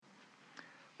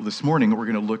Well, this morning we're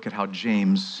going to look at how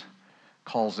James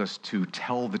calls us to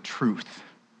tell the truth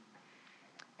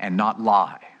and not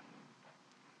lie.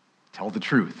 Tell the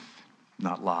truth,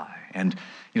 not lie. And,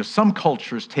 some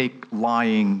cultures take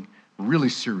lying really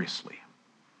seriously,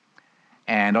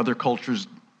 and other cultures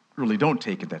really don't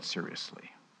take it that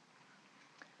seriously.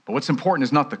 But what's important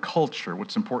is not the culture.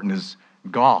 What's important is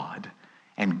God.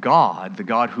 And God, the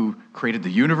God who created the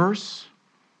universe,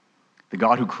 the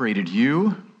God who created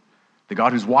you, the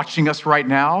God who's watching us right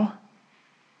now,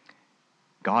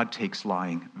 God takes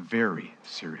lying very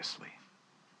seriously.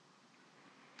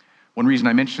 One reason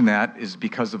I mention that is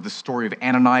because of the story of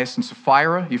Ananias and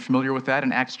Sapphira. Are you familiar with that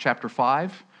in Acts chapter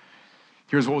 5?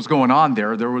 Here's what was going on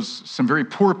there. There was some very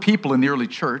poor people in the early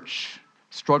church,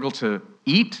 struggled to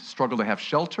eat, struggled to have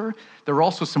shelter. There were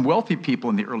also some wealthy people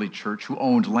in the early church who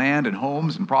owned land and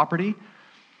homes and property.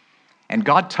 And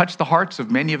God touched the hearts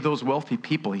of many of those wealthy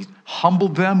people. He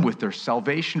humbled them with their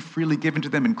salvation freely given to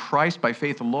them in Christ by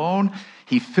faith alone.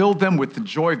 He filled them with the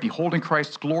joy of beholding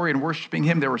Christ's glory and worshiping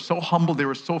Him. They were so humbled, they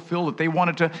were so filled that they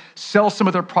wanted to sell some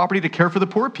of their property to care for the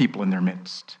poor people in their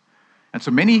midst. And so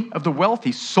many of the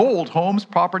wealthy sold homes,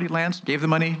 property, lands, gave the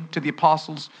money to the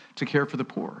apostles to care for the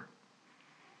poor.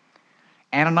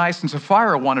 Ananias and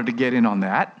Sapphira wanted to get in on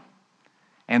that,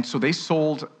 and so they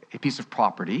sold a piece of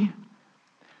property.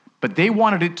 But they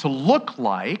wanted it to look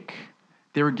like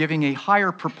they were giving a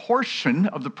higher proportion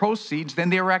of the proceeds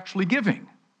than they were actually giving.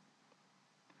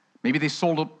 Maybe they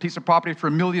sold a piece of property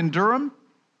for 1,000,000 dirham,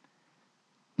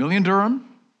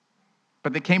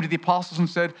 but they came to the apostles and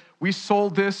said, we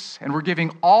sold this and we're giving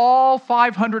all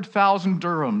 500,000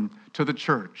 dirham to the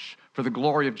church for the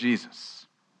glory of Jesus.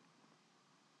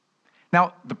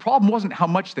 Now, the problem wasn't how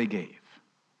much they gave.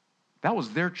 That was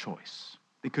their choice.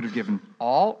 They could have given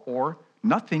all or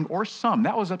nothing or some.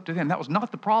 That was up to them. That was not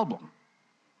the problem.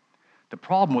 The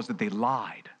problem was that they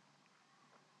lied.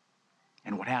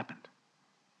 And what happened?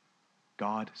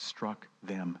 God struck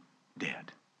them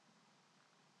dead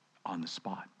on the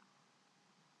spot.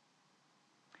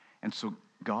 And so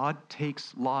God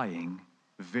takes lying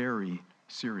very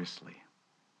seriously.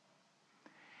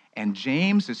 And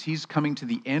James, as he's coming to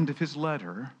the end of his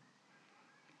letter,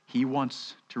 he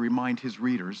wants to remind his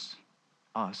readers,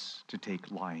 us, to take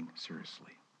lying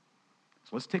seriously.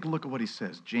 So let's take a look at what he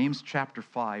says. James chapter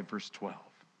 5, verse 12.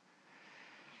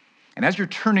 And as you're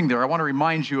turning there, I want to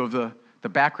remind you of the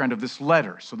background of this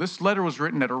letter. So this letter was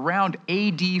written at around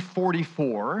AD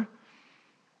 44,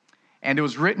 and it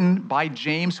was written by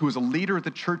James, who was a leader of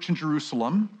the church in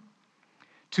Jerusalem,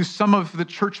 to some of the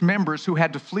church members who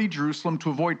had to flee Jerusalem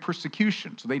to avoid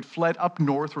persecution. So they'd fled up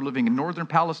north, were living in northern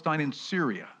Palestine and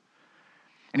Syria.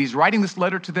 And he's writing this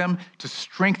letter to them to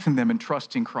strengthen them in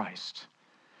trusting Christ,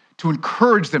 to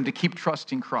encourage them to keep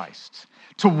trusting Christ,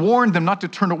 to warn them not to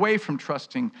turn away from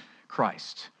trusting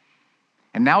Christ.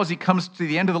 And now as he comes to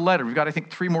the end of the letter, we've got, I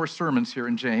think, 3 more sermons here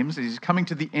in James. As he's coming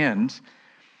to the end,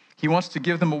 he wants to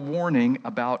give them a warning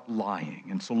about lying.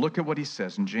 And so look at what he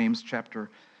says in James chapter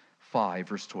 5,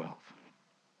 verse 12.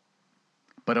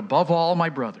 But above all, my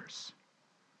brothers,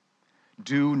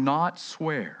 do not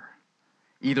swear,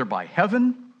 either by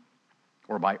heaven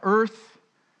or by earth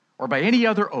or by any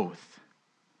other oath,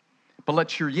 but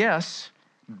let your yes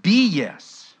be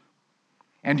yes,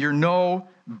 and your no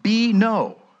be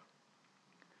no,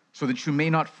 so that you may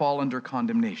not fall under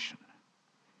condemnation.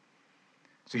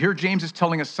 So here James is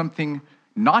telling us something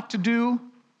not to do,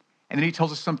 and then he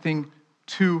tells us something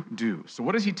to do. So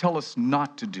what does he tell us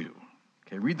not to do?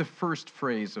 Okay, read the first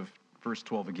phrase of verse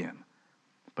 12 again.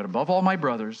 But above all, my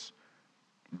brothers,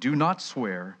 do not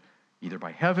swear either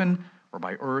by heaven or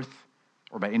by earth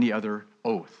or by any other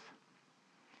oath.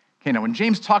 Okay, now when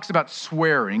James talks about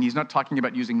swearing, he's not talking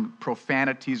about using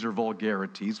profanities or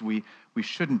vulgarities. We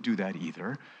shouldn't do that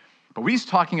either. But what he's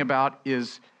talking about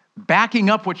is backing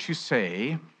up what you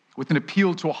say with an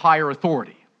appeal to a higher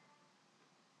authority.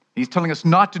 He's telling us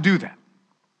not to do that.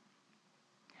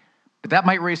 But that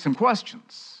might raise some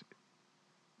questions.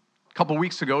 A couple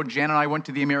weeks ago, Jan and I went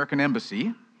to the American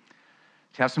Embassy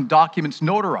to have some documents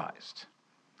notarized.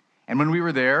 And when we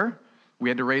were there, we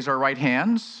had to raise our right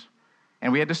hands,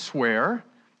 and we had to swear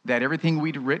that everything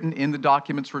we'd written in the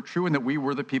documents were true and that we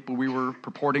were the people we were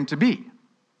purporting to be.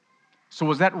 So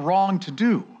was that wrong to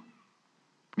do?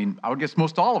 I mean, I would guess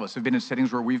most all of us have been in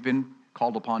settings where we've been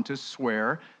called upon to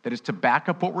swear, that is to back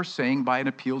up what we're saying by an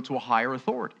appeal to a higher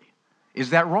authority.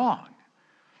 Is that wrong?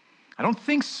 I don't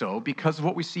think so, because of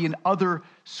what we see in other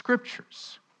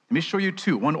scriptures. Let me show you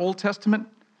 2, one Old Testament,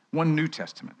 one New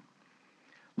Testament.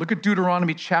 Look at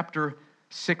Deuteronomy chapter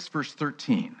 6, verse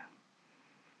 13.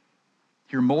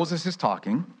 Here Moses is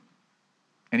talking,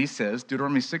 And he says,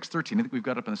 Deuteronomy 6:13, I think we've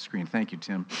got it up on the screen. Thank you,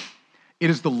 Tim. It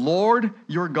is the Lord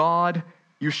your God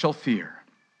you shall fear.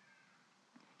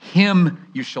 Him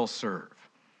you shall serve.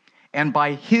 And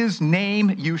by his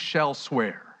name you shall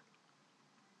swear.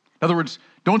 In other words,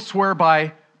 don't swear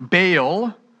by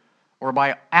Baal or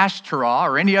by Ashtoreth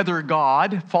or any other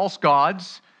god, false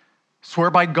gods. Swear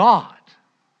by God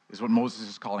is what Moses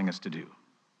is calling us to do.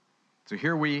 So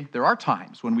there are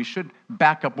times when we should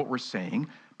back up what we're saying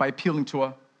by appealing to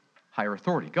a higher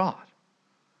authority, God.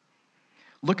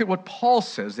 Look at what Paul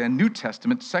says in New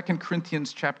Testament, 2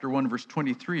 Corinthians chapter 1, verse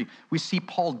 23. We see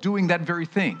Paul doing that very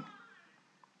thing.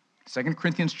 2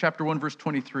 Corinthians chapter 1, verse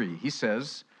 23. He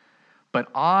says, "But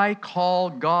I call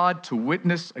God to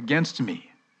witness against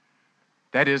me."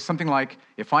 That is something like,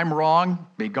 if I'm wrong,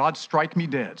 may God strike me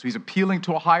dead. So he's appealing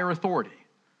to a higher authority.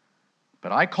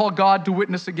 But I call God to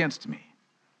witness against me.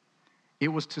 It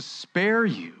was to spare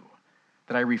you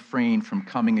that I refrained from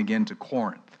coming again to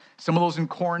Corinth. Some of those in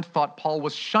Corinth thought Paul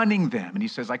was shunning them. And he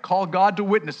says, I call God to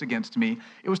witness against me.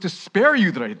 It was to spare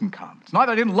you that I didn't come. It's not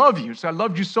that I didn't love you. It's that I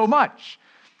loved you so much.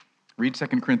 Read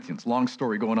 2 Corinthians. Long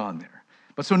story going on there.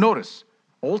 But so notice,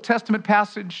 Old Testament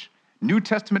passage, New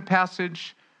Testament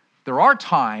passage, there are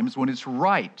times when it's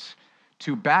right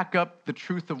to back up the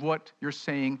truth of what you're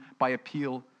saying by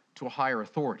appeal to a higher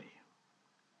authority.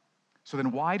 So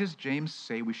then why does James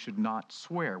say we should not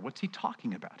swear? What's he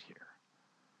talking about here?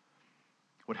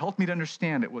 What helped me to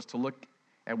understand it was to look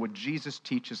at what Jesus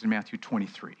teaches in Matthew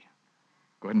 23.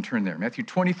 Go ahead and turn there. Matthew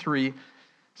 23,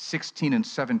 16 and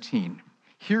 17.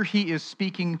 Here he is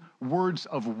speaking words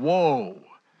of woe,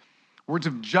 words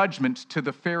of judgment to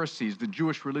the Pharisees, the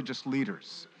Jewish religious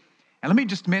leaders. And let me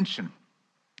just mention,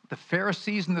 the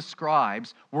Pharisees and the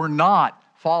scribes were not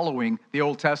following the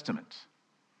Old Testament.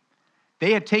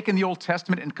 They had taken the Old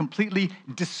Testament and completely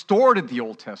distorted the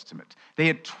Old Testament. They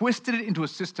had twisted it into a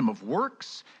system of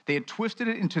works. They had twisted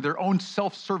it into their own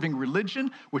self-serving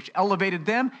religion, which elevated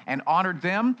them and honored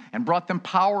them and brought them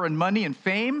power and money and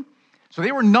fame. So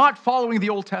they were not following the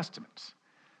Old Testament.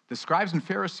 The scribes and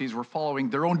Pharisees were following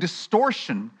their own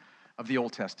distortion of the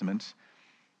Old Testament.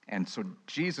 And so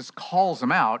Jesus calls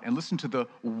them out, and listen to the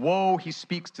woe he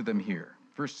speaks to them here.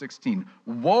 Verse 16,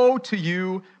 "Woe to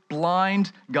you,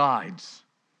 blind guides,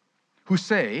 who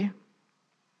say,"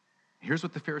 here's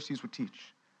what the Pharisees would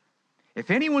teach, "if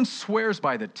anyone swears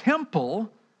by the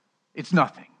temple, it's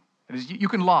nothing." That is, you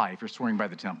can lie if you're swearing by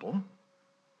the temple.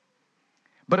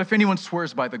 "But if anyone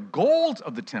swears by the gold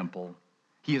of the temple,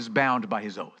 he is bound by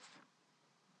his oath."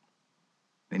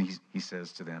 Then he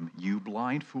says to them, "You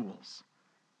blind fools,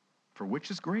 for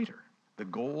which is greater, the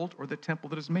gold or the temple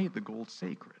that has made the gold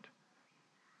sacred?"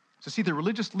 So see, the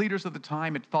religious leaders of the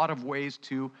time had thought of ways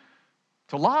to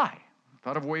lie,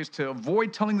 thought of ways to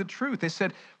avoid telling the truth. They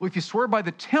said, well, if you swear by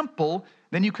the temple,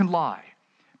 then you can lie.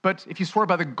 But if you swear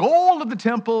by the gold of the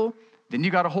temple, then you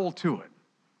got to hold to it.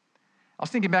 I was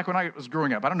thinking back when I was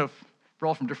growing up. I don't know if we're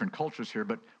all from different cultures here,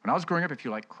 but when I was growing up, if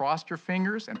you crossed your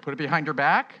fingers and put it behind your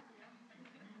back,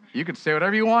 you could say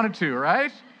whatever you wanted to,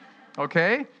 right?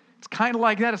 Okay? It's kind of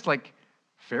like that. It's like,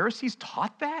 Pharisees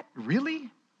taught that? Really?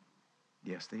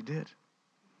 Yes, they did.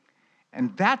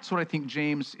 And that's what I think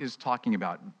James is talking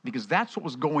about, because that's what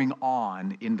was going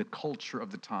on in the culture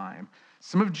of the time.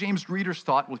 Some of James' readers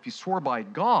thought, well, if you swore by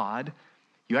God,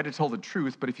 you had to tell the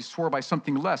truth, but if you swore by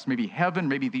something less, maybe heaven,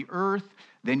 maybe the earth,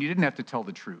 then you didn't have to tell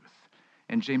the truth.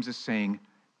 And James is saying,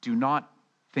 do not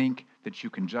think that you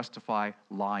can justify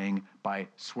lying by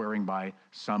swearing by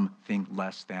something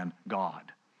less than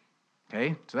God.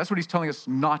 Okay? So that's what he's telling us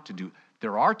not to do.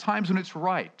 There are times when it's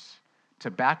right to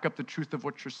back up the truth of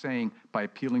what you're saying by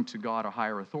appealing to God, a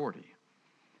higher authority.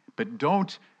 But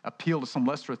don't appeal to some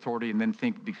lesser authority and then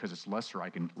think because it's lesser I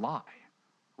can lie.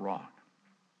 Wrong.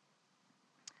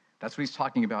 That's what he's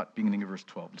talking about, beginning of verse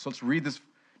 12. So let's read this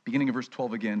beginning of verse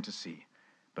 12 again to see.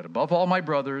 "But above all, my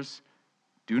brothers,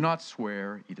 do not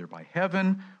swear either by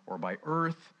heaven or by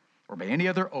earth or by any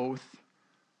other oath,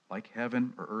 like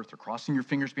heaven or earth, or crossing your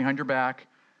fingers behind your back."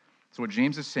 So what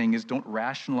James is saying is don't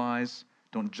rationalize,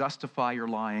 don't justify your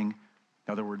lying.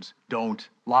 In other words, don't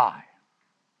lie.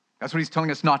 That's what he's telling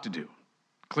us not to do.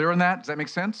 Clear on that? Does that make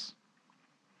sense?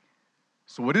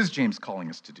 So what is James calling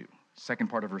us to do? Second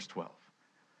part of verse 12.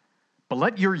 "But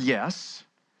let your yes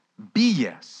be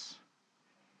yes,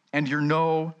 and your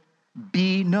no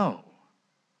be no."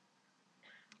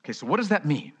 Okay, so what does that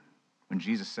mean when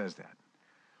Jesus says that?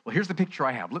 Well, here's the picture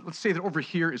I have. Let's say that over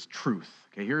here is truth.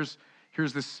 Okay, here's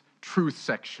this truth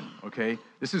section, okay?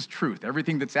 This is truth,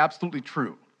 everything that's absolutely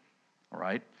true, all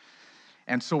right?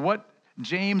 And so what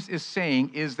James is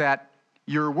saying is that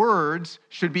your words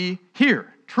should be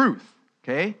here, truth,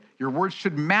 okay? Your words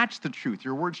should match the truth.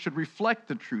 Your words should reflect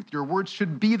the truth. Your words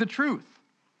should be the truth.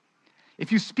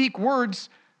 If you speak words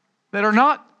that are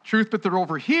not truth, but they're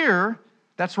over here,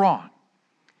 that's wrong.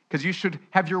 Because you should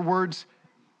have your words,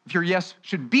 if your yes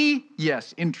should be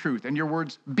yes in truth, and your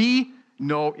words be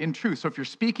no in truth. So if you're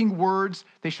speaking words,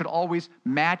 they should always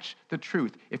match the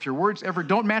truth. If your words ever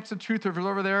don't match the truth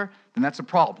over there, then that's a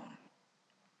problem.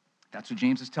 That's what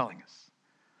James is telling us.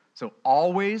 So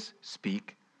always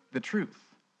speak the truth.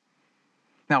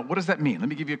 Now, what does that mean? Let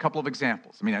me give you a couple of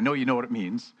examples. I mean, I know you know what it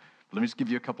means, but let me just give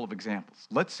you a couple of examples.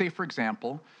 Let's say, for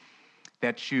example,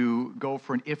 that you go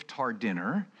for an iftar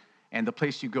dinner, and the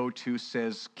place you go to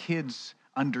says kids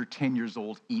under 10 years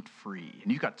old eat free. And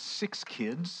you've got 6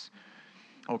 kids,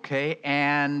 okay,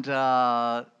 and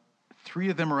 3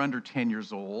 of them are under 10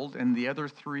 years old, and the other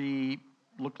 3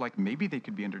 look like maybe they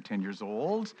could be under 10 years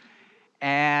old,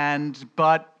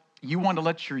 but you want to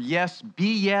let your yes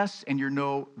be yes and your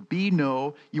no be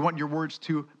no. You want your words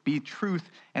to be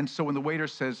truth. And so when the waiter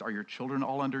says, are your children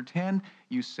all under 10?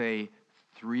 You say,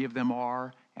 3 of them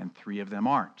are and 3 of them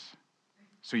aren't.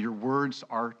 So your words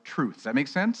are truth. Does that make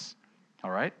sense?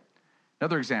 All right.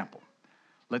 Another example.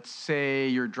 Let's say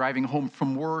you're driving home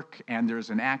from work and there's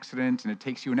an accident and it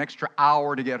takes you an extra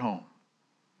hour to get home.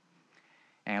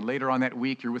 And later on that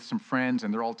week, you're with some friends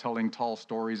and they're all telling tall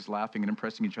stories, laughing and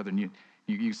impressing each other. And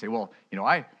you say, well,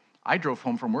 I drove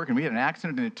home from work and we had an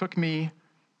accident and it took me,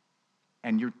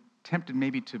 and you're tempted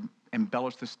maybe to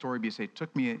embellish the story, but you say, it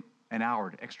took me an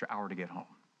extra hour to get home.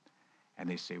 And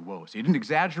they say, whoa. So you didn't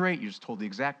exaggerate, you just told the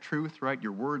exact truth, right?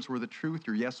 Your words were the truth,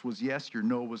 your yes was yes, your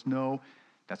no was no.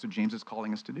 That's what James is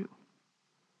calling us to do.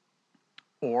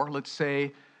 Or let's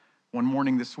say one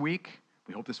morning this week,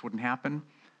 we hope this wouldn't happen,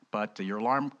 but your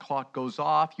alarm clock goes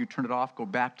off, you turn it off, go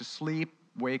back to sleep,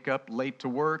 wake up late to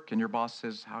work, and your boss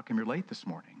says, how come you're late this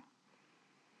morning?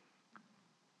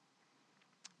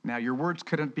 Now, your words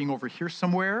could end up being over here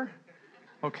somewhere,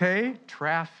 okay?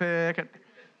 Traffic.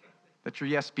 Let your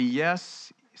yes be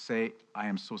yes. Say, I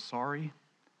am so sorry.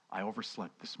 I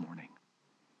overslept this morning.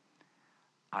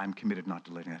 I'm committed not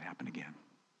to letting that happen again.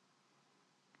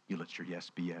 You let your yes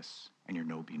be yes and your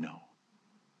no be no.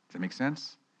 Does that make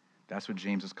sense? That's what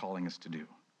James is calling us to do.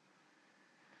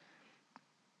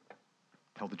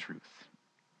 Tell the truth.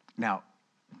 Now,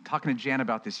 talking to Jan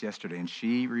about this yesterday, and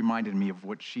she reminded me of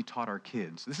what she taught our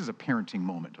kids. This is a parenting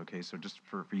moment, okay? So just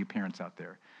for you parents out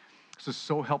there. This is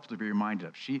so helpful to be reminded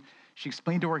of. She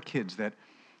explained to our kids that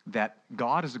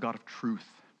God is a God of truth.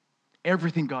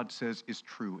 Everything God says is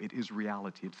true. It is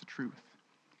reality. It's the truth.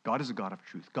 God is a God of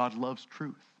truth. God loves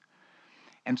truth.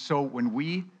 And so when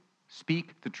we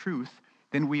speak the truth,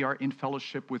 then we are in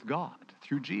fellowship with God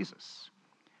through Jesus.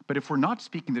 But if we're not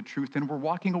speaking the truth, then we're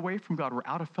walking away from God. We're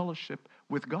out of fellowship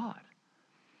with God.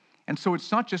 And so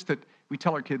it's not just that we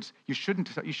tell our kids, you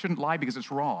shouldn't lie because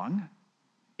it's wrong.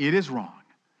 It is wrong.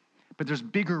 But there's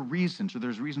bigger reasons, or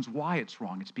there's reasons why it's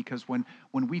wrong. It's because when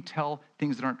we tell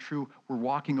things that aren't true, we're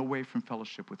walking away from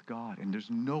fellowship with God. And there's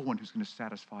no one who's going to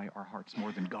satisfy our hearts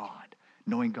more than God,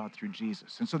 knowing God through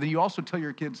Jesus. And so then you also tell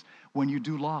your kids, when you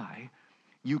do lie,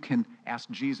 you can ask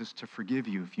Jesus to forgive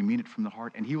you if you mean it from the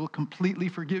heart, and he will completely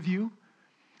forgive you.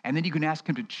 And then you can ask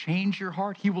him to change your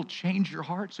heart. He will change your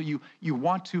heart. So you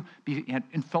want to be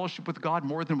in fellowship with God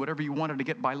more than whatever you wanted to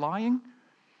get by lying.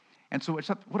 And so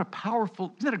isn't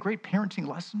that a great parenting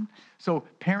lesson? So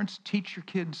parents, teach your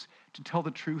kids to tell the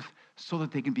truth so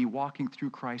that they can be walking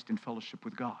through Christ in fellowship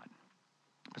with God.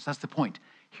 Because that's the point.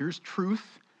 Here's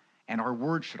truth, and our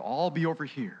words should all be over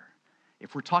here.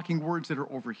 If we're talking words that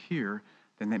are over here,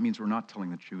 then that means we're not telling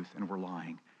the truth and we're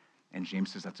lying. And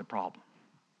James says that's a problem.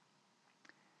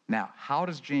 Now, how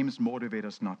does James motivate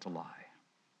us not to lie?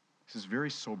 This is very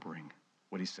sobering,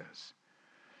 what he says.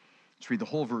 Let's read the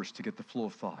whole verse to get the flow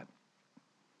of thought.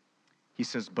 He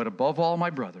says, but above all,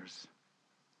 my brothers,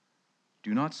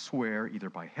 do not swear either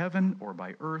by heaven or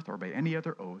by earth or by any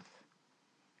other oath,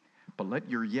 but let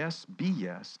your yes be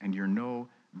yes and your no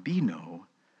be no,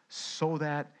 so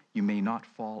that you may not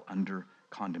fall under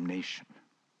condemnation.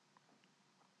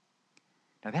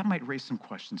 Now that might raise some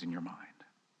questions in your mind.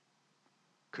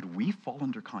 Could we fall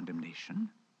under condemnation?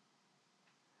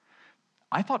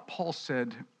 I thought Paul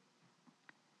said,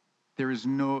 there is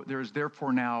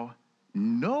therefore now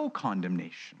no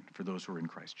condemnation for those who are in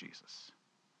Christ Jesus.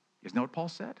 Isn't that what Paul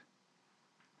said?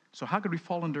 So how could we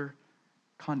fall under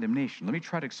condemnation? Let me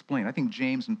try to explain. I think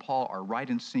James and Paul are right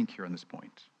in sync here on this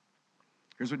point.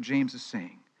 Here's what James is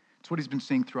saying. It's what he's been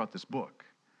saying throughout this book.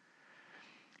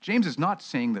 James is not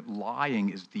saying that lying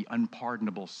is the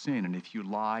unpardonable sin, and if you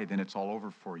lie, then it's all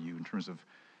over for you in terms of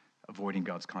avoiding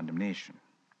God's condemnation.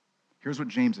 Here's what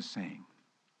James is saying.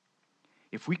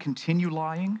 if we continue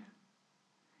lying,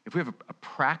 if we have a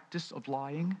practice of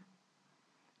lying,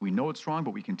 we know it's wrong,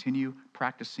 but we continue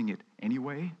practicing it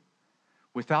anyway,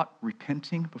 without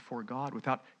repenting before God,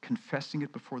 without confessing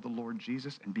it before the Lord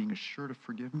Jesus and being assured of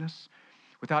forgiveness,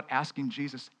 without asking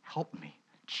Jesus, help me,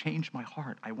 change my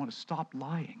heart, I want to stop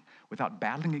lying, without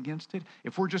battling against it,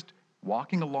 if we're just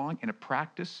walking along in a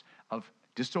practice of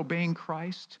disobeying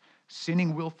Christ,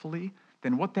 sinning willfully,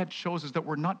 then what that shows is that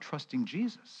we're not trusting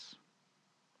Jesus.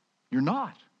 You're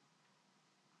not.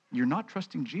 You're not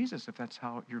trusting Jesus if that's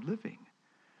how you're living.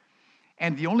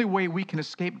 And the only way we can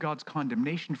escape God's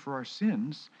condemnation for our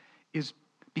sins is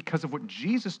because of what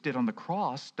Jesus did on the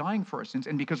cross, dying for our sins,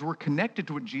 and because we're connected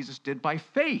to what Jesus did by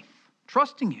faith,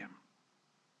 trusting him.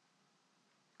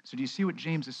 So do you see what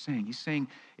James is saying? He's saying,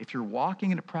 if you're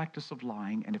walking in a practice of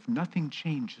lying, and if nothing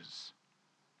changes,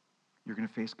 you're going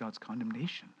to face God's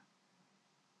condemnation.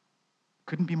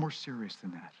 Couldn't be more serious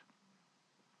than that.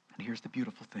 And here's the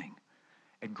beautiful thing.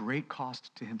 At great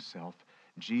cost to himself,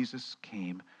 Jesus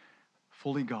came,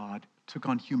 fully God, took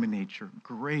on human nature,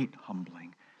 great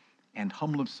humbling, and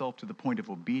humbled himself to the point of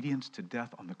obedience to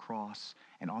death on the cross.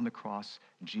 And on the cross,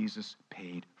 Jesus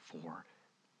paid for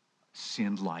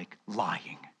sin like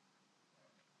lying.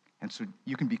 And so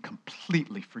you can be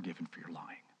completely forgiven for your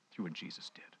lying through what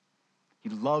Jesus did. He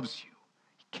loves you.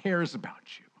 He cares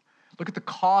about you. Look at the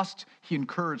cost he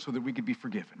incurred so that we could be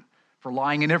forgiven for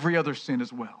lying and every other sin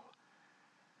as well.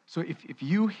 So if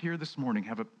you here this morning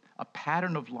have a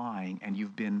pattern of lying and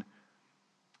you've been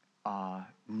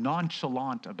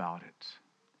nonchalant about it,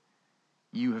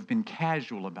 you have been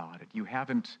casual about it, you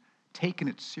haven't taken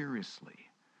it seriously,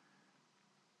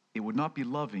 it would not be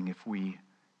loving if we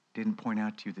didn't point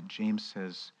out to you that James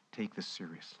says, take this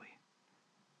seriously.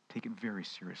 Take it very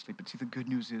seriously. But see, the good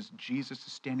news is Jesus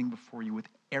is standing before you with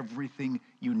everything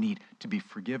you need to be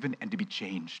forgiven and to be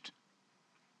changed.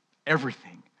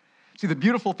 Everything. See, the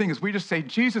beautiful thing is we just say,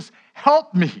 Jesus,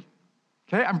 help me.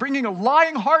 Okay, I'm bringing a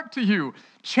lying heart to you.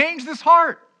 Change this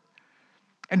heart.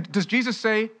 And does Jesus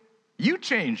say, you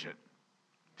change it?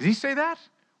 Does he say that?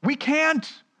 We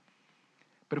can't.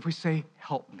 But if we say,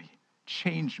 help me,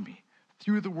 change me,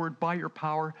 through the word, by your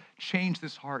power, change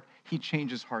this heart, he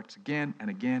changes hearts again and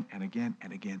again and again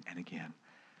and again and again.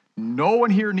 No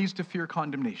one here needs to fear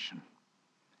condemnation.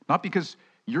 Not because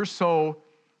you're so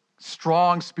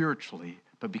strong spiritually,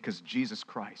 but because Jesus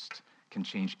Christ can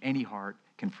change any heart,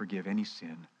 can forgive any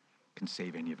sin, can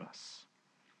save any of us.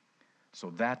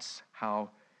 So that's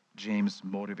how James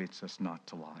motivates us not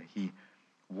to lie. He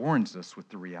warns us with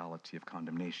the reality of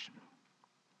condemnation.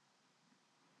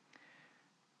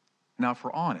 Now, if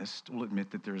we're honest, we'll admit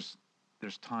that there's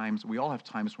times, we all have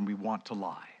times when we want to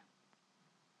lie,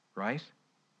 right?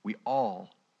 We all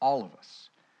of us.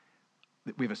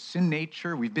 We have a sin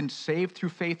nature. We've been saved through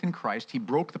faith in Christ. He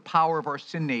broke the power of our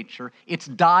sin nature. It's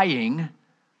dying,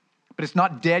 but it's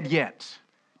not dead yet.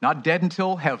 Not dead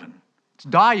until heaven. It's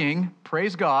dying,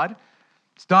 praise God.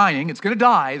 It's dying. It's going to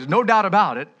die. There's no doubt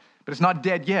about it, but it's not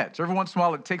dead yet. So every once in a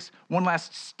while, it takes one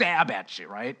last stab at you,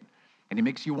 right? And it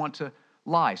makes you want to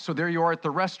lie. So there you are at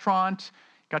the restaurant,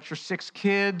 got your 6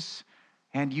 kids,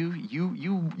 and you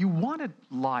want to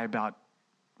lie about,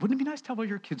 wouldn't it be nice to have all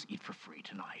your kids eat for free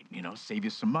tonight? Save you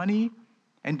some money.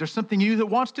 And there's something in you that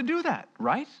wants to do that,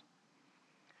 right?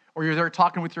 Or you're there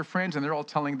talking with your friends and they're all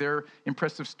telling their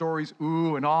impressive stories,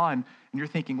 ooh and ah, and you're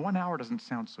thinking, 1 hour doesn't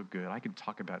sound so good. I could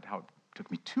talk about how it took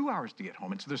me 2 hours to get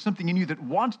home. And so there's something in you that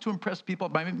wants to impress people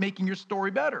by making your story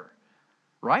better,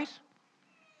 right?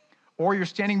 Or you're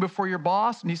standing before your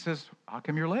boss and he says, how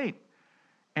come you're late?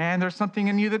 And there's something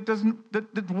in you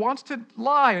that wants to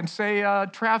lie and say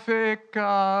traffic,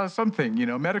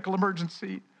 something, medical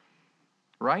emergency,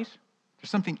 right? There's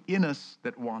something in us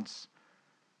that wants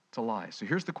to lie. So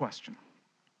here's the question.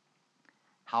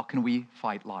 How can we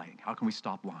fight lying? How can we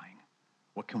stop lying?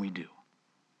 What can we do?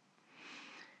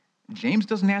 James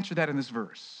doesn't answer that in this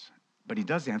verse, but he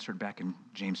does answer it back in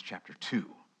James chapter 2,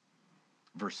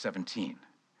 verse 17.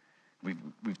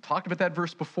 We've talked about that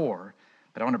verse before,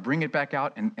 but I want to bring it back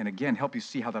out and again help you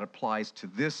see how that applies to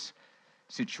this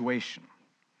situation.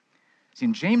 See,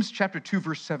 in James chapter 2,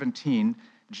 verse 17,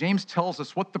 James tells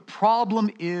us what the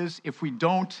problem is if we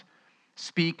don't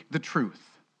speak the truth.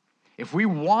 If we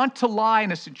want to lie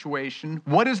in a situation,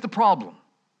 what is the problem?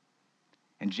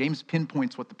 And James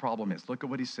pinpoints what the problem is. Look at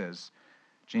what he says.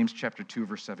 James chapter 2,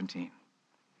 verse 17.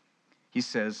 He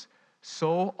says,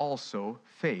 so also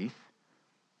faith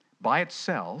by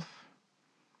itself,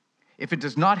 if it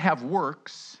does not have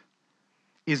works,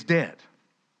 is dead.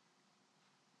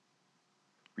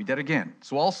 Read that again.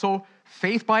 So also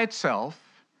faith by itself,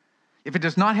 If it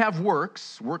does not have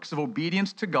works of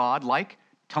obedience to God, like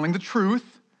telling the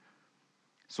truth,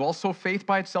 so also faith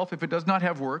by itself, if it does not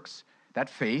have works, that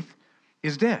faith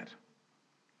is dead.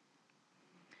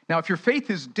 Now, if your faith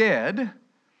is dead,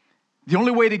 the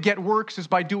only way to get works is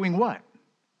by doing what?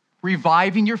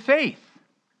 Reviving your faith.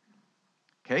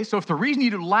 Okay, so if the reason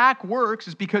you lack works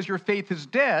is because your faith is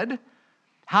dead,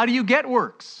 how do you get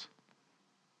works?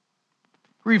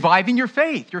 Reviving your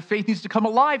faith. Your faith needs to come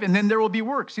alive, and then there will be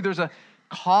works. See, there's a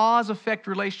cause-effect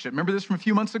relationship. Remember this from a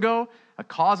few months ago? A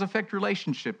cause-effect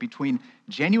relationship between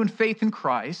genuine faith in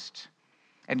Christ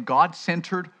and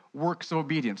God-centered works of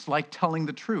obedience, like telling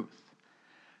the truth.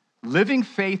 Living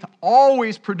faith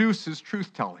always produces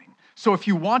truth-telling. So if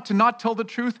you want to not tell the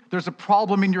truth, there's a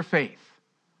problem in your faith.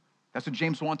 That's what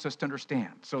James wants us to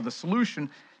understand. So the solution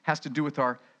has to do with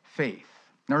our faith.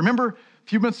 Now remember, a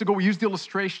few minutes ago we used the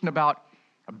illustration about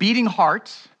a beating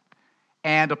heart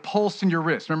and a pulse in your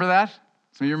wrist. Remember that?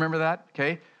 Some of you remember that?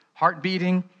 Okay. Heart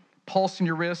beating, pulse in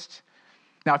your wrist.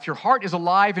 Now, if your heart is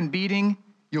alive and beating,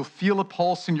 you'll feel a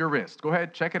pulse in your wrist. Go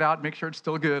ahead, check it out, make sure it's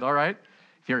still good, all right?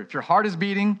 If your heart is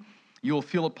beating, you'll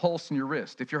feel a pulse in your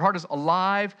wrist. If your heart is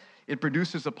alive, it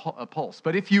produces a pulse.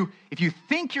 But if you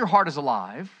think your heart is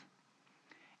alive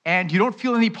and you don't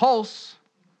feel any pulse,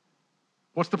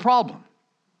 what's the problem?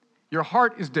 Your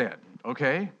heart is dead,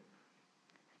 okay?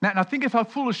 Now think of how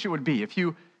foolish it would be if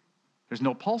there's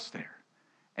no pulse there.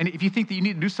 And if you think that you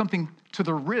need to do something to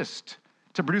the wrist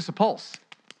to produce a pulse,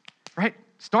 right?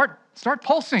 Start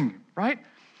pulsing, right?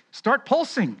 Start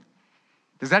pulsing.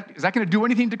 Is that going to do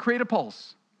anything to create a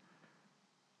pulse?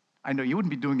 I know you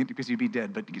wouldn't be doing it because you'd be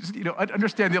dead, but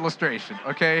understand the illustration,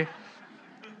 okay?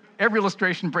 Every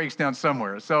illustration breaks down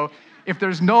somewhere. So if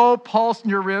there's no pulse in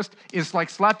your wrist, is like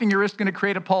slapping your wrist going to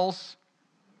create a pulse?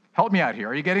 Help me out here.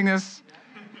 Are you getting this?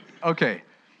 Okay.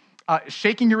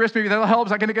 Shaking your wrist, maybe that'll help.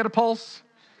 Is that going to get a pulse?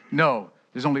 No.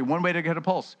 There's only one way to get a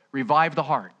pulse. Revive the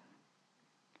heart.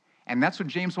 And that's what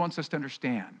James wants us to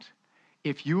understand.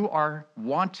 If you are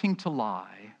wanting to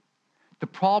lie, the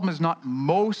problem is not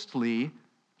mostly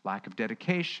lack of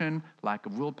dedication, lack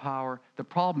of willpower. The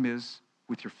problem is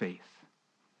with your faith.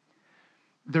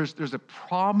 There's a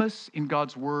promise in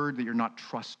God's word that you're not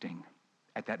trusting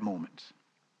at that moment.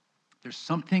 There's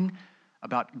something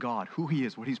about God, who he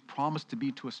is, what he's promised to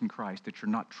be to us in Christ, that you're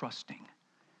not trusting.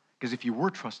 Because if you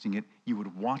were trusting it, you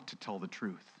would want to tell the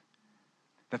truth.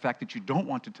 The fact that you don't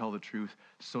want to tell the truth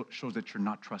shows that you're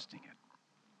not trusting it.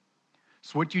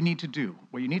 So what you need to do,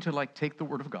 you need to take the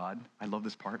word of God. I love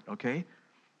this part, okay?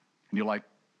 And you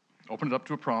open it up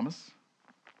to a promise.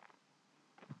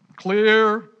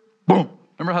 Clear, boom.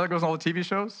 Remember how that goes in all the TV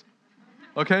shows?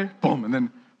 Okay, boom, and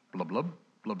then blub, blub,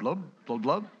 blub, blub, blub,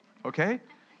 blub, okay?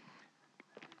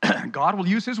 God will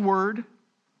use his word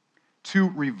to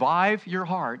revive your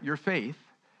heart, your faith.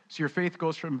 So your faith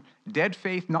goes from dead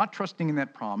faith, not trusting in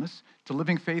that promise, to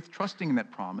living faith, trusting in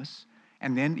that promise.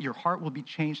 And then your heart will be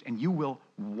changed and you will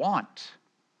want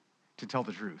to tell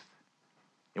the truth.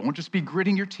 It won't just be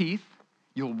gritting your teeth.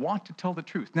 You'll want to tell the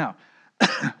truth. Now,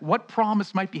 what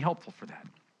promise might be helpful for that?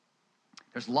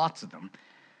 There's lots of them.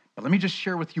 But let me just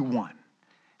share with you one.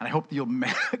 And I hope that you'll,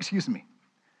 excuse me.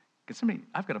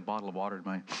 I've got a bottle of water in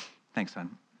my, thanks,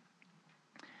 son.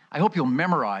 I hope you'll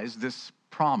memorize this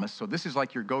promise. So this is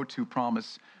like your go-to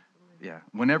promise,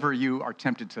 whenever you are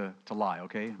tempted to lie,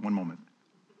 okay? One moment.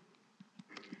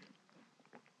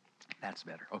 That's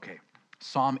better, okay.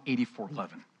 Psalm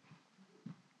 84:11.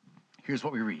 Here's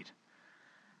what we read.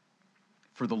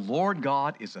 For the Lord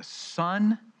God is a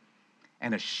sun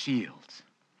and a shield.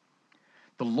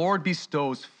 The Lord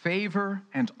bestows favor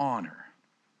and honor.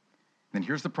 Then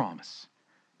here's the promise.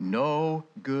 No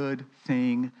good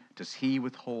thing does he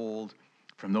withhold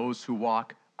from those who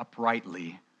walk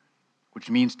uprightly, which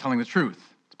means telling the truth.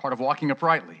 It's part of walking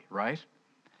uprightly, right?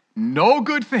 No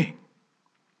good thing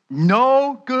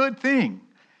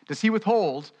does he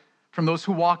withhold from those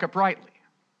who walk uprightly.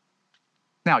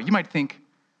 Now, you might think,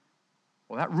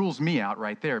 well, that rules me out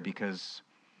right there because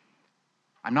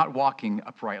I'm not walking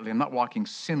uprightly. I'm not walking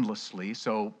sinlessly.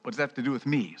 So what does that have to do with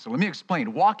me? So let me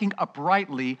explain. Walking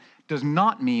uprightly does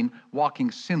not mean walking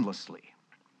sinlessly.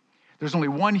 There's only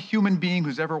one human being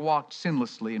who's ever walked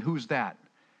sinlessly, and who's that?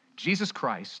 Jesus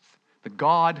Christ, the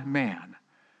God-man.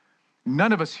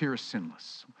 None of us here is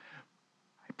sinless.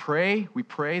 We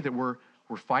pray that we're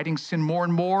fighting sin more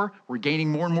and more. We're gaining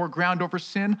more and more ground over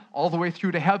sin all the way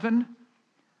through to heaven.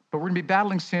 But we're going to be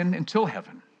battling sin until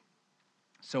heaven.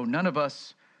 So none of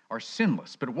us are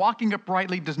sinless. But walking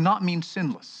uprightly does not mean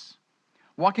sinless.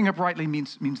 Walking uprightly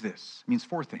means this. It means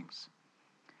four things.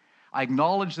 I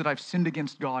acknowledge that I've sinned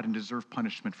against God and deserve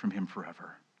punishment from him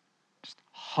forever. just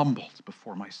humbled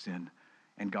before my sin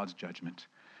and God's judgment.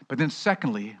 But then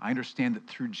secondly, I understand that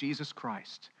through Jesus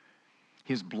Christ,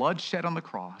 his blood shed on the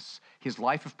cross, his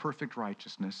life of perfect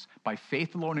righteousness, by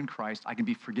faith alone in Christ, I can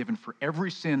be forgiven for every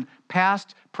sin,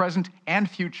 past, present, and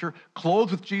future,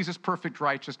 clothed with Jesus' perfect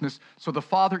righteousness. So the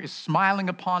Father is smiling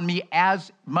upon me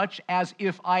as much as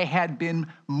if I had been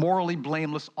morally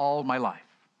blameless all my life.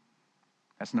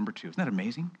 That's number two. Isn't that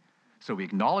amazing? So we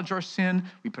acknowledge our sin,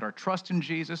 we put our trust in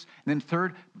Jesus, and then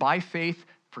third, by faith,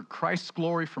 for Christ's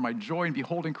glory, for my joy in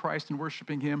beholding Christ and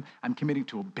worshiping him, I'm committing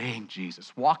to obeying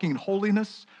Jesus, walking in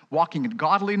holiness, walking in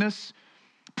godliness,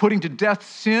 putting to death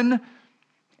sin,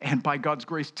 and by God's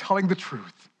grace, telling the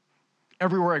truth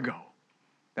everywhere I go.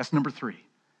 That's number three.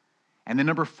 And then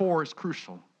number four is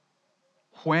crucial.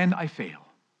 When I fail,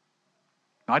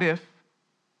 not if,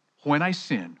 when I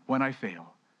sin, when I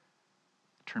fail,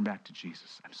 turn back to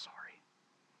Jesus. I'm sorry.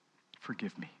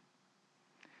 Forgive me.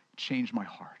 Change my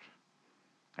heart.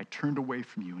 I turned away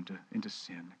from you into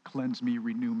sin. Cleanse me,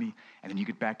 renew me, and then you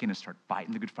get back in and start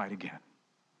fighting the good fight again.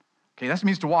 Okay, that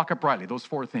means to walk uprightly, those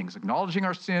four things. Acknowledging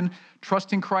our sin,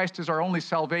 trusting Christ as our only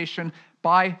salvation,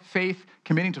 by faith,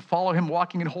 committing to follow him,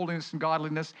 walking in holiness and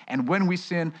godliness, and when we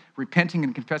sin, repenting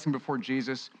and confessing before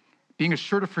Jesus, being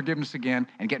assured of forgiveness again,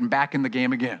 and getting back in the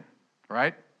game again,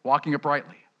 right? Walking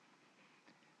uprightly.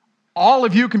 All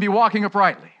of you can be walking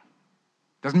uprightly.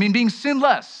 Doesn't mean being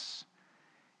sinless.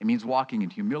 It means walking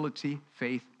in humility,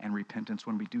 faith, and repentance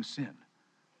when we do sin.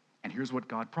 And here's what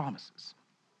God promises.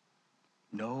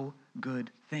 No good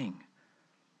thing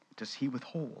does he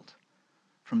withhold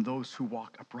from those who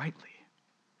walk uprightly.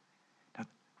 Now,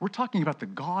 we're talking about the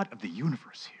God of the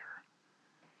universe here,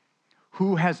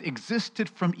 who has existed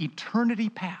from eternity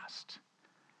past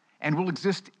and will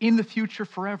exist in the future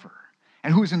forever,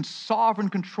 and who is in sovereign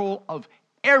control of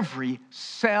every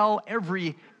cell,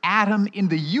 every atom in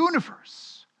the universe,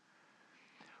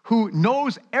 who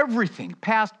knows everything,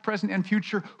 past, present, and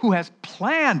future, who has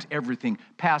planned everything,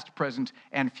 past, present,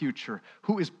 and future,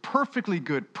 who is perfectly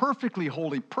good, perfectly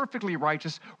holy, perfectly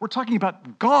righteous. We're talking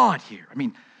about God here. I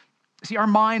mean, see, our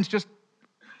minds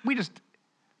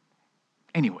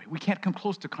anyway, we can't come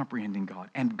close to comprehending God.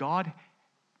 And God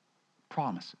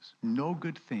promises, no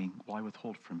good thing will I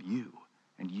withhold from you,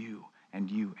 and you, and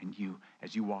you, and you,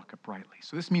 as you walk uprightly.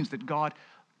 So this means that God,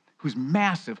 who's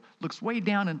massive, looks way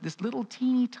down in this little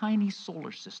teeny tiny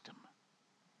solar system.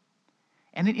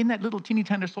 And then in that little teeny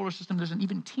tiny solar system, there's an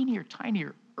even teenier,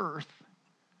 tinier Earth.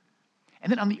 And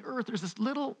then on the Earth, there's this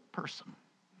little person.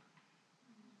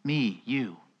 Me,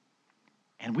 you.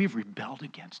 And we've rebelled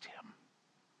against him.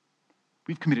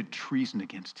 We've committed treason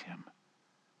against him.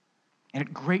 And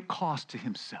at great cost to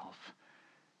himself,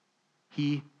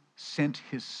 he sent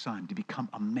his son to become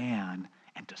a man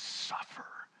and to suffer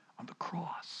on the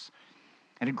cross.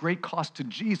 And at great cost to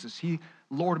Jesus, he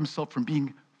lowered himself from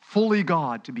being fully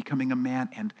God to becoming a man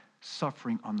and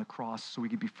suffering on the cross so we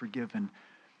could be forgiven.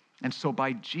 And so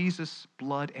by Jesus'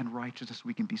 blood and righteousness,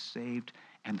 we can be saved,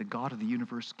 and the God of the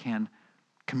universe can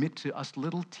commit to us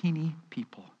little teeny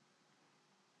people.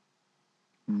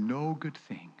 No good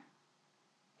thing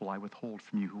will I withhold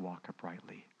from you who walk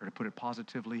uprightly. Or to put it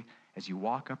positively, as you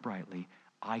walk uprightly,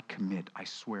 I commit, I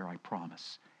swear, I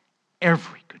promise,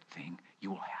 every good thing you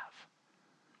will have.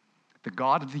 The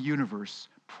God of the universe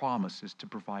promises to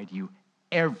provide you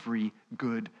every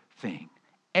good thing.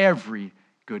 Every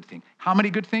good thing. How many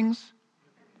good things?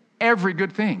 Every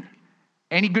good thing.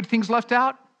 Any good things left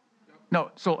out?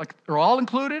 No. So like they're all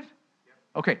included?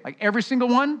 Okay, like every single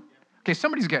one? Okay,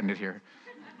 somebody's getting it here.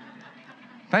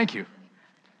 Thank you.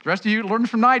 The rest of you learn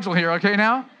from Nigel here, okay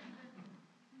now?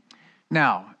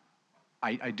 Now,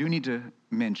 I do need to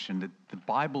mention that the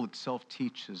Bible itself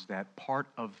teaches that part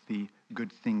of the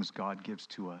good things God gives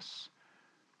to us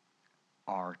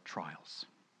are trials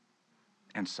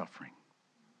and suffering,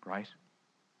 right?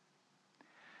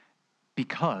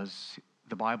 Because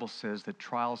the Bible says that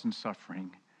trials and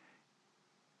suffering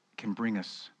can bring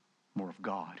us more of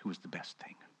God, who is the best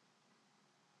thing,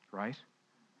 right?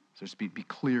 So just be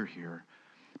clear here.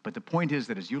 But the point is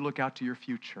that as you look out to your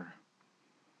future,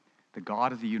 the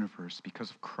God of the universe, because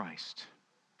of Christ,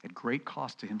 at great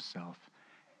cost to himself,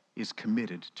 is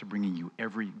committed to bringing you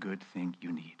every good thing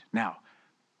you need. Now,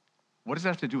 what does that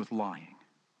have to do with lying?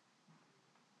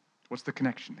 What's the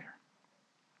connection there?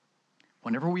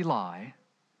 Whenever we lie,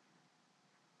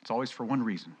 it's always for one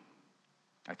reason,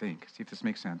 I think. See if this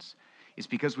makes sense. It's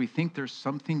because we think there's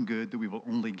something good that we will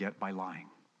only get by lying.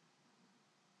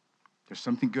 There's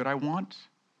something good I want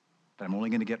that I'm only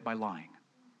going to get by lying.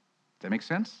 Does that make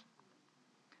sense?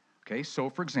 Okay, so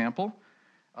for example,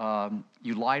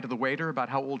 You lie to the waiter about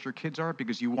how old your kids are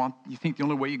because you think the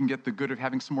only way you can get the good of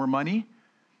having some more money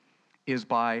is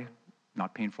by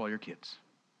not paying for all your kids,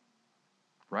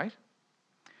 right?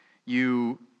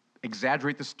 You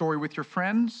exaggerate the story with your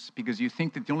friends because you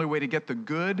think that the only way to get the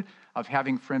good of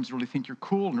having friends really think you're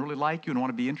cool and really like you and want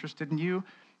to be interested in you,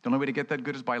 the only way to get that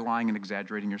good is by lying and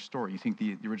exaggerating your story. You think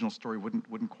the original story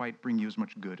wouldn't quite bring you as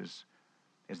much good as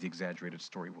the exaggerated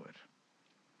story would.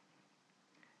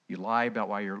 You lie about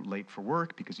why you're late for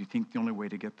work because you think the only way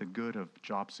to get the good of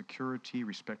job security,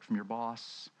 respect from your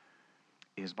boss,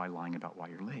 is by lying about why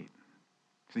you're late.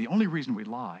 So the only reason we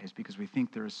lie is because we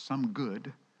think there is some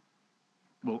good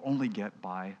we'll only get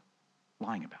by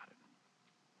lying about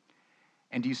it.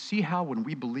 And do you see how when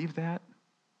we believe that,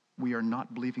 we are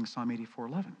not believing Psalm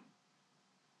 84:11? Do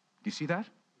you see that?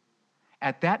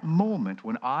 At that moment,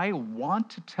 when I want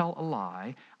to tell a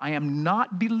lie, I am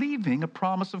not believing a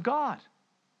promise of God.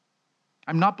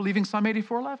 I'm not believing Psalm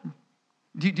 84:11.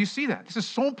 Do you see that? This is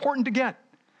so important to get.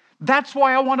 That's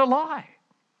why I want to lie.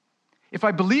 If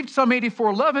I believed Psalm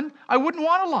 84:11, I wouldn't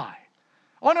want to lie.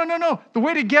 Oh, no. The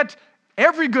way to get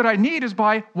every good I need is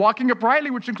by walking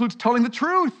uprightly, which includes telling the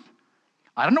truth.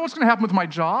 I don't know what's going to happen with my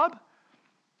job.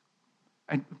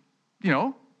 And,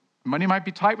 money might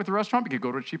be tight with the restaurant. We could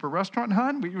go to a cheaper restaurant,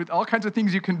 with all kinds of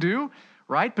things you can do,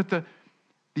 right? But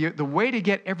the way to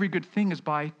get every good thing is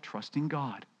by trusting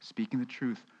God, speaking the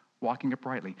truth, walking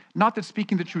uprightly. Not that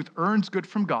speaking the truth earns good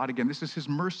from God. Again, this is his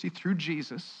mercy through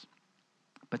Jesus.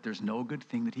 But there's no good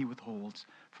thing that he withholds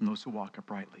from those who walk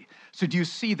uprightly. So do you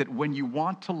see that when you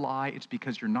want to lie, it's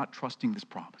because you're not trusting this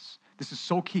promise? This is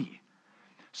so key.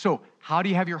 So how do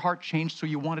you have your heart changed so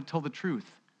you want to tell the truth?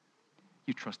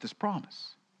 You trust this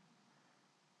promise.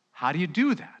 How do you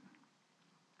do that?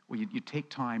 Well, you take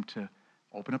time to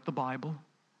open up the Bible,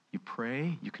 you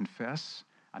pray, you confess.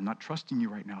 I'm not trusting you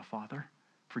right now, Father.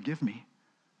 Forgive me.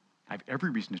 I have every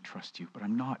reason to trust you, but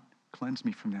I'm not. Cleanse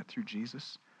me from that through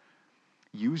Jesus.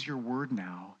 Use your word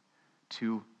now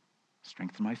to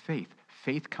strengthen my faith.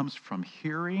 Faith comes from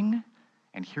hearing,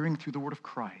 and hearing through the word of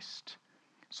Christ.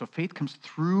 So faith comes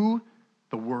through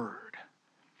the word.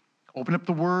 Open up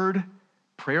the word,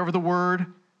 pray over the word,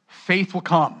 faith will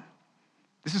come.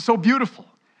 This is so beautiful.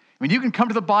 I mean, you can come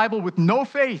to the Bible with no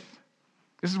faith.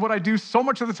 This is what I do so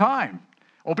much of the time.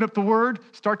 Open up the word,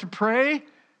 start to pray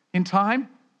in time.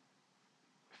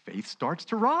 Faith starts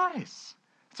to rise.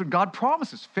 That's what God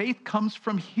promises. Faith comes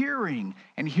from hearing,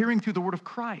 and hearing through the word of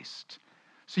Christ.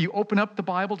 So you open up the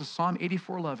Bible to Psalm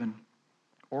 84:11,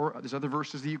 or there's other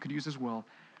verses that you could use as well,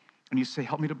 and you say,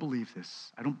 help me to believe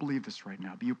this. I don't believe this right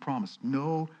now, but you promise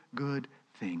no good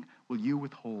thing will you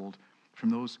withhold from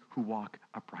those who walk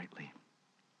uprightly.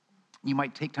 You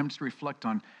might take time to reflect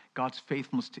on God's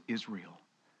faithfulness to Israel.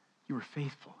 You were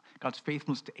faithful. God's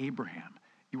faithfulness to Abraham.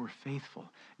 You were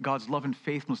faithful. God's love and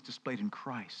faithfulness displayed in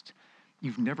Christ.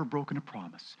 You've never broken a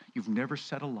promise. You've never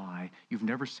said a lie. You've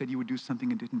never said you would do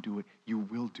something and didn't do it. You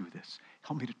will do this.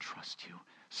 Help me to trust you.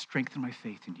 Strengthen my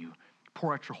faith in you.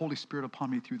 Pour out your Holy Spirit upon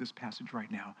me through this passage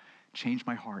right now. Change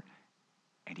my heart,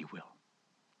 and he will.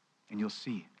 And you'll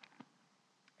see,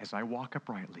 as I walk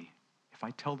uprightly, if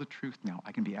I tell the truth now,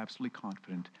 I can be absolutely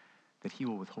confident that he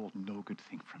will withhold no good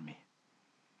thing from me.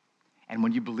 And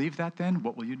when you believe that, then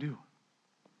what will you do?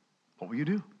 What will you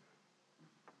do?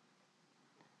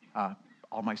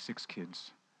 All my 6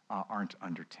 kids aren't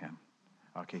under 10.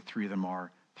 Okay, 3 of them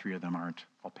are, 3 of them aren't.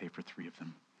 I'll pay for 3 of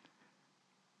them.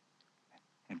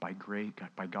 And by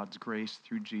God's grace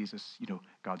through Jesus,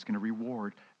 God's going to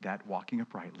reward that walking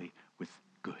uprightly with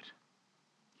good.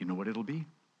 You know what it'll be?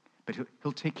 But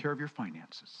he'll take care of your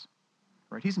finances,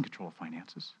 right? He's in control of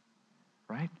finances,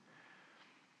 right?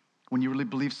 When you really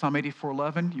believe Psalm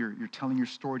 84:11, you're telling your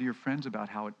story to your friends about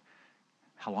how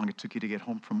long it took you to get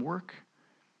home from work.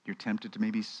 You're tempted to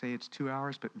maybe say it's 2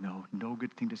 hours, but no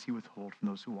good thing does he withhold from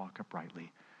those who walk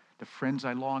uprightly. The friends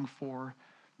I long for,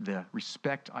 the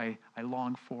respect I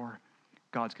long for,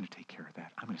 God's going to take care of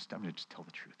that. I'm going to just tell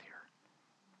the truth here.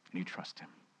 And you trust him.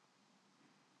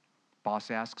 Boss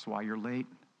asks why you're late.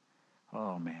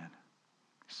 Oh, man.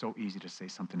 So easy to say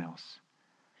something else.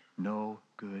 No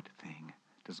good thing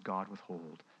does God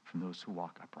withhold from those who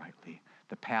walk uprightly.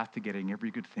 The path to getting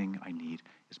every good thing I need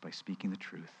is by speaking the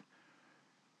truth.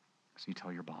 So you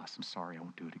tell your boss, I'm sorry, I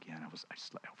won't do it again. I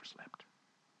overslept.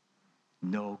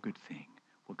 No good thing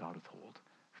will God withhold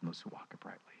from those who walk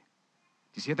uprightly.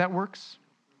 Do you see how that works?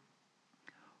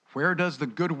 Where does the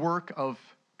good work of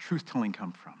truth-telling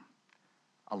come from?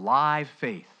 A live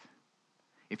faith.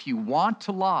 If you want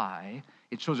to lie,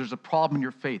 it shows there's a problem in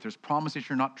your faith. There's promises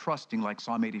you're not trusting, like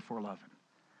Psalm 84:11.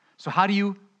 So how do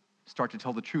you start to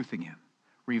tell the truth again?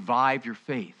 revive your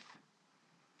faith,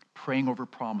 praying over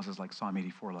promises like Psalm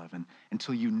 84:11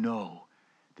 until you know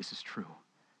this is true.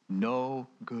 No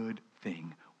good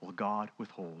thing will God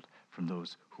withhold from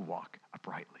those who walk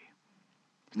uprightly.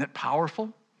 Isn't that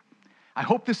powerful? I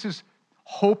hope this is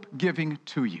hope-giving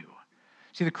to you.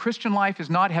 See, the Christian life is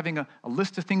not having a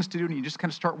list of things to do and you just kind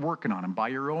of start working on them by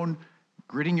your own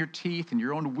gritting your teeth and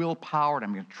your own willpower, and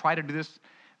I'm going to try to do this.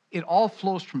 It all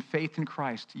flows from faith in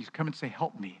Christ. You come and say,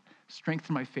 help me,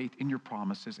 strengthen my faith in your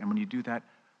promises, and when you do that,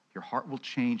 your heart will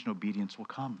change and obedience will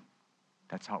come.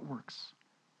 That's how it works.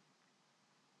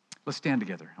 Let's stand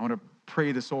together. I want to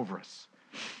pray this over us.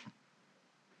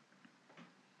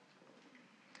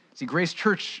 See, Grace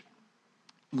Church,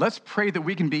 let's pray that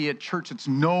we can be a church that's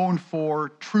known for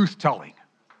truth-telling.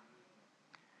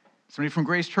 Somebody from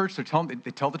Grace Church, they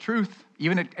tell the truth,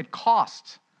 even at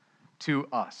cost to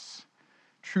us.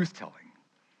 Truth-telling.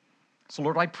 So,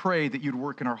 Lord, I pray that you'd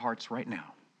work in our hearts right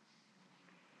now.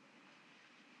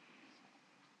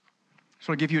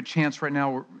 So I give you a chance right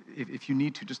now, if you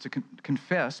need to, just to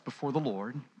confess before the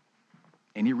Lord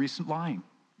any recent lying.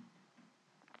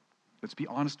 Let's be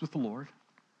honest with the Lord.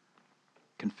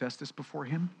 Confess this before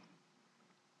him.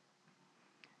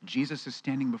 Jesus is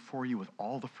standing before you with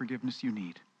all the forgiveness you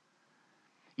need.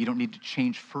 You don't need to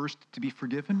change first to be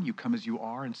forgiven. You come as you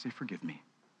are and say, forgive me,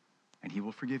 and he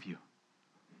will forgive you.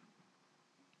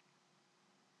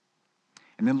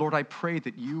 And then, Lord, I pray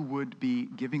that you would be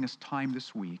giving us time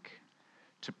this week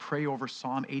to pray over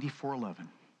Psalm 84:11.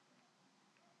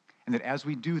 And that as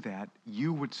we do that,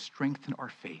 you would strengthen our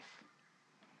faith.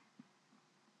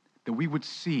 That we would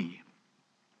see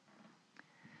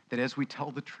that as we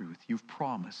tell the truth, you've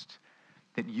promised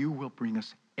that you will bring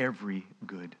us every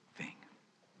good thing.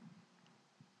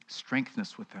 Strengthen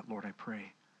us with that, Lord, I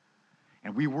pray.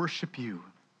 And we worship you,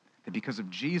 that because of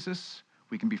Jesus,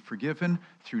 we can be forgiven.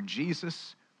 Through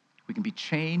Jesus, we can be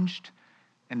changed.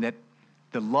 And that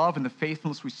the love and the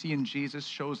faithfulness we see in Jesus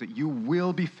shows that you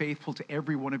will be faithful to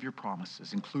every one of your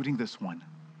promises, including this one.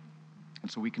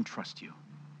 And so we can trust you.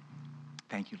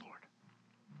 Thank you, Lord.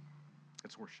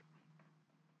 Let's worship.